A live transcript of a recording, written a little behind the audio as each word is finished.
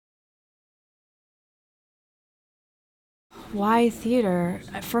Why theater?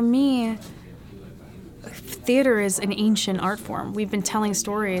 For me, theater is an ancient art form. We've been telling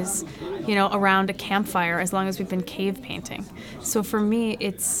stories, around a campfire as long as we've been cave painting. So for me,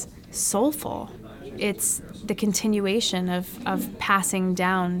 it's soulful. It's the continuation of passing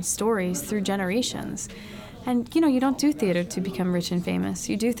down stories through generations. And, you don't do theater to become rich and famous.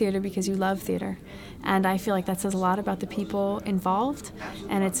 You do theater because you love theater. And I feel like that says a lot about the people involved.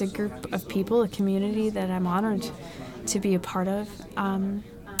 And it's a group of people, a community that I'm honored to be a part of. And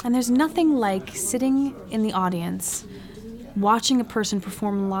there's nothing like sitting in the audience, watching a person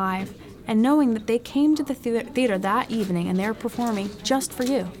perform live, and knowing that they came to the theater that evening and they're performing just for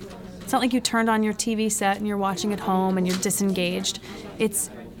you. It's not like you turned on your TV set and you're watching at home and you're disengaged.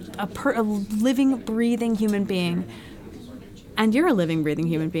 It's a living, breathing human being. And you're a living, breathing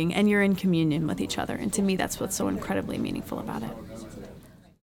human being, and you're in communion with each other. And to me, that's what's so incredibly meaningful about it.